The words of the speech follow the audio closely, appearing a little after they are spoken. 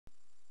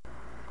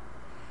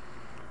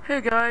Hey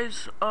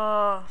guys,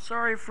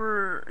 sorry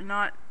for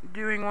not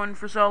doing one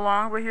for so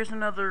long, but here's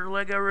another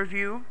LEGO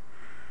review.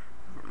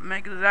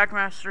 Make the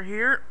Zackmaster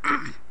here.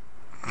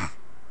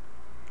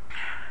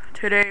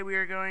 Today we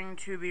are going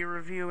to be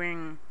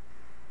reviewing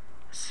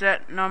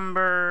set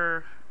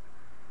number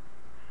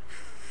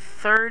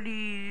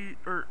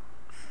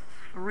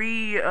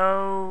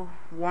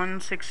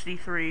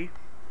 30163,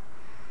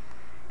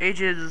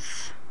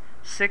 ages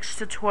 6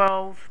 to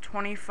 12,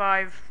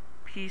 25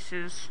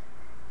 pieces.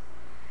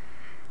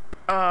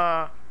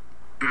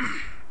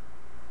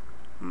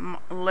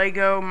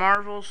 Lego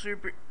Marvel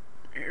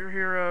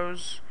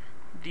superheroes,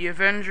 the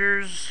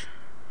Avengers.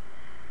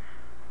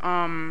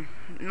 Not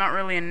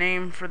really a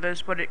name for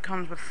this, but it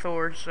comes with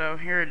Thor, so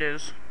here it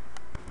is.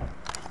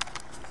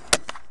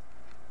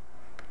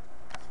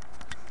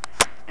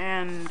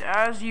 And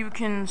as you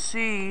can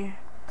see,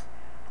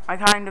 I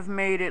kind of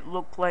made it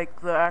look like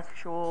the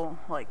actual,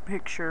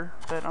 picture,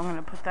 but I'm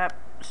gonna put that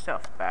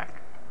stuff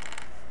back.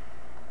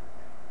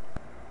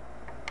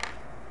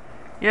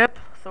 Yep,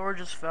 Thor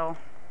just fell.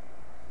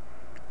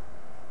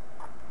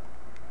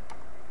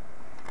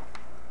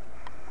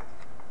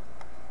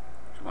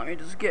 So let me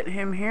just get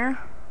him here.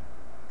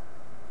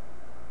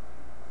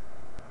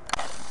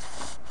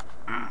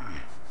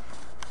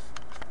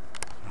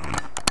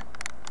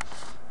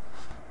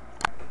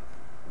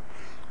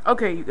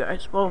 Okay, you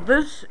guys, well,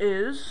 this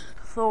is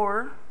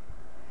Thor.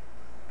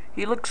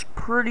 He looks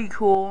pretty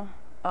cool.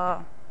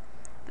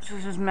 This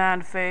is his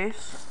mad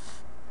face.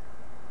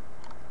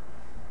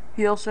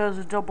 He also has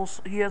a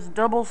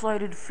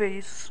double-sided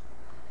face.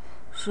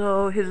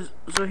 So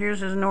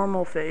here's his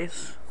normal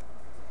face.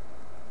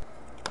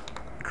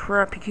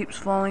 Crap, he keeps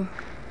falling.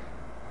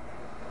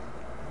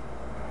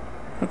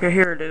 Okay,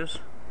 here it is.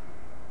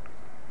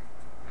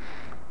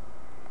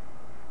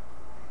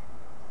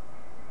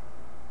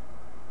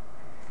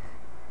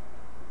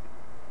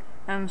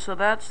 And so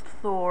that's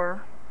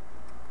Thor.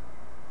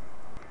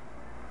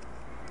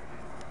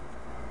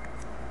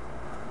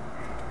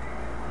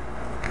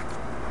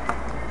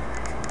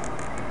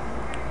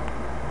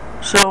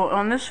 So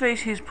on this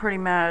face, he's pretty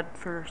mad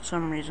for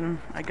some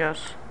reason, I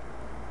guess.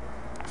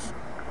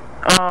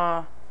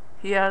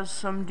 He has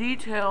some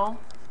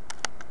detail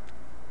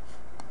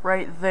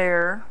right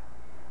there.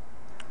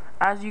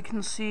 As you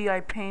can see, I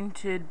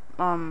painted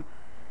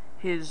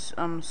his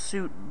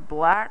suit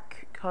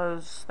black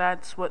because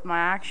that's what my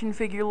action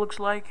figure looks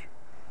like.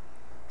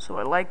 So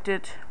I liked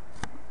it.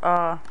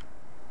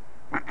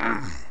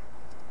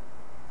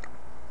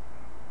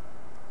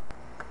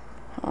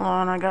 Hold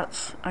on, I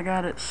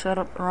got it set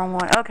up the wrong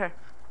way. Okay.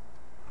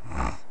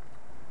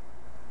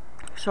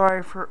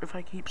 Sorry for if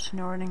I keep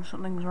snorting,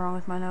 something's wrong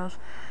with my nose.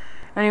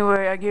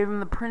 Anyway, I gave him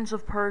the Prince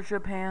of Persia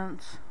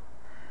pants.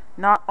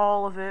 Not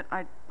all of it.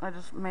 I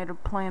just made a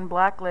plain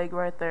black leg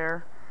right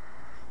there.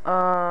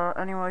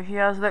 Anyway, he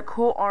has that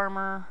cool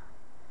armor.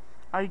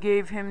 I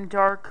gave him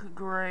dark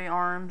gray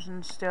arms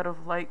instead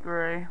of light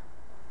gray.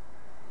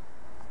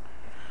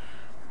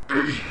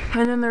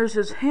 And then there's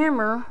his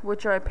hammer,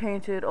 which I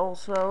painted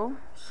also.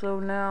 So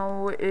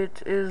now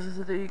it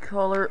is the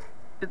color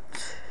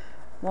it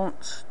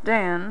won't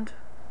stand.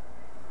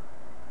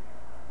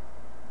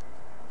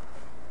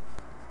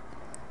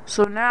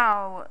 So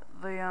now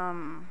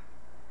the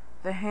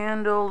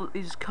handle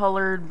is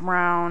colored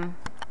brown,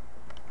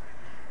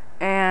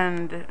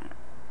 and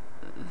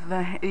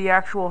the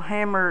actual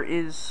hammer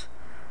is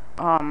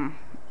bolt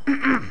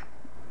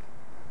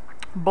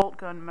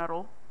gun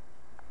metal.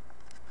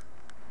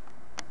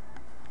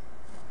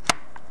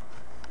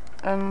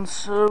 And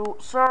so,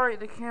 sorry,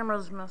 the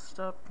camera's messed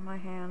up my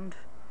hand.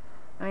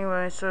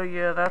 Anyway, so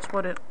yeah, that's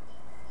what it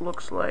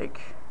looks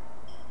like.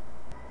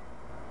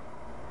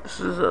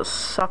 This is a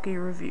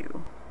sucky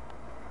review.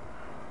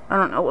 I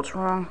don't know what's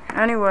wrong.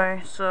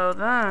 Anyway, so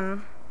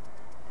then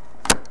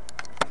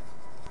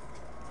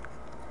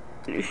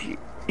he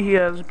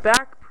has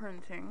back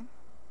printing.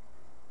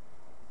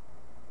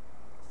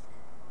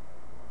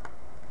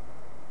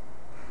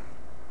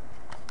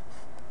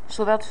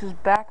 So that's his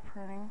back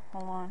printing.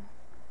 Hold on.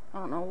 I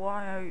don't know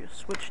why I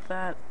switched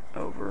that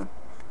over.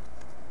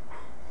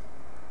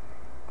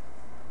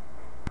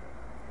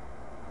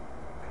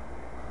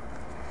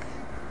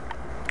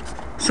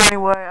 So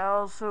anyway, I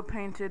also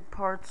painted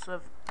parts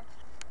of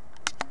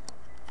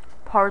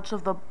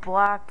the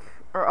black,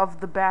 or of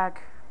the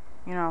back,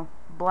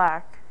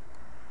 black,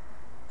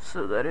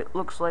 so that it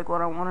looks like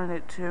what I wanted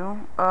it to.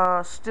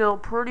 Still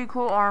pretty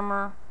cool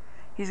armor.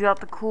 He's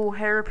got the cool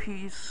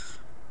hairpiece.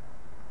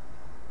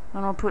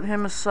 And I'll put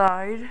him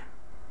aside.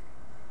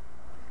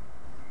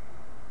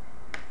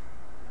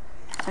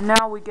 And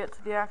now we get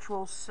to the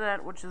actual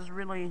set, which is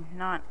really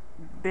not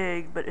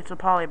big, but it's a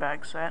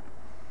polybag set.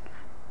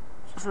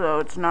 So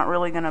it's not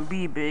really gonna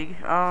be big.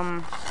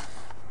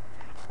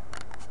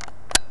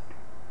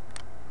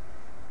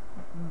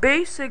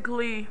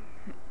 Basically,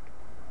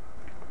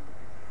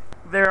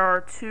 there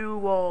are two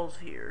walls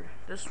here.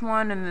 This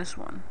one and this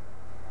one.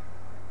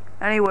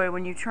 Anyway,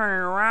 when you turn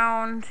it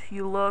around,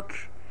 you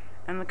look,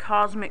 and the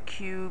cosmic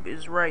cube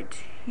is right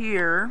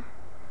here.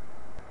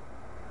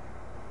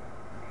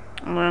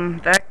 And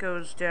then that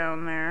goes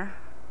down there.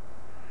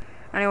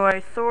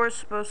 Anyway, Thor's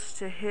supposed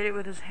to hit it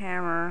with his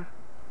hammer.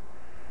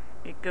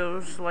 It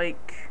goes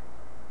like...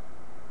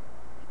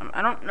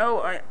 I don't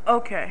know.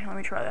 Okay, let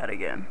me try that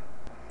again.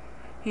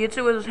 He hits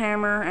it with his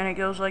hammer, and it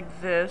goes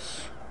like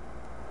this.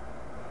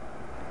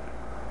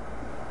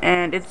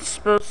 And it's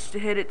supposed to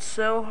hit it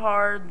so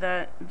hard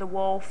that the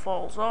wall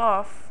falls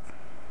off.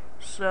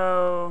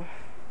 So,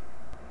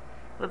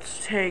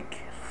 let's take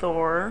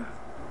Thor.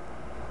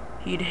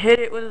 He'd hit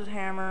it with his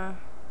hammer.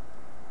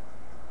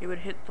 It would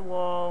hit the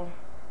wall.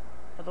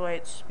 By the way,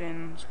 it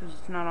spins because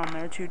it's not on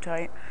there too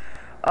tight.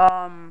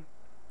 And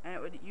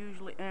it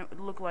would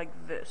look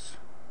like this.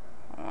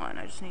 Hold on,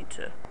 I just need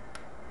to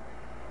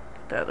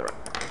get the other.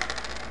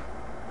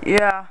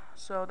 Yeah,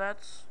 so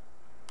that's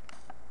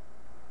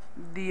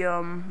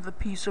the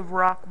piece of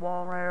rock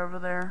wall right over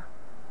there.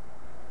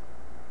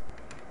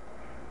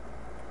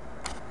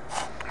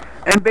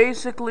 And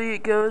basically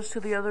it goes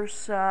to the other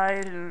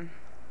side and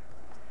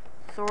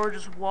Thor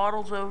just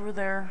waddles over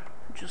there,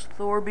 just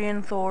Thor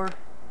being Thor,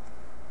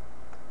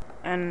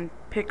 and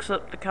picks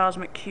up the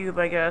cosmic cube,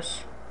 I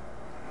guess.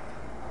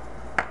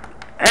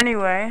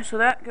 Anyway, so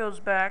that goes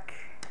back,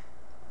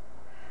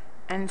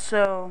 and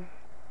so,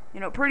 you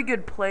know, pretty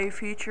good play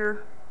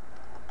feature.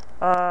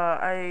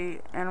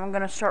 I'm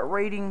gonna start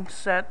rating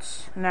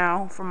sets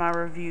now for my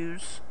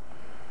reviews.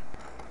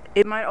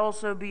 It might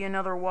also be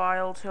another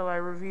while till I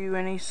review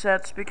any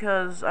sets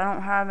because I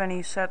don't have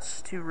any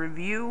sets to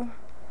review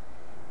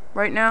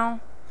right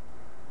now.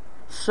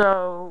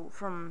 So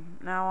from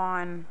now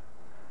on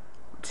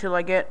till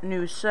I get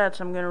new sets,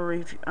 I'm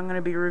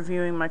gonna be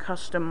reviewing my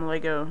custom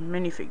Lego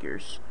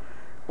minifigures,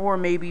 or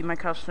maybe my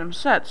custom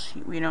sets.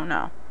 We don't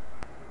know.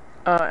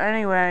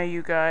 Anyway,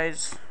 you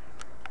guys.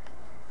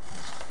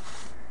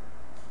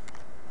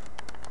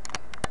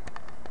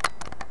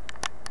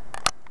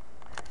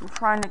 I'm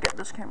trying to get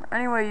this camera.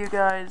 Anyway, you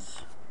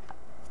guys.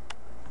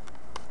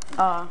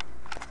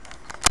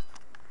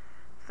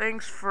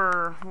 Thanks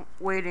for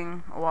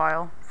waiting a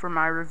while for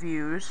my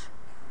reviews.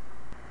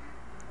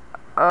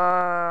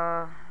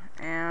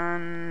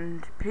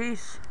 And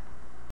peace.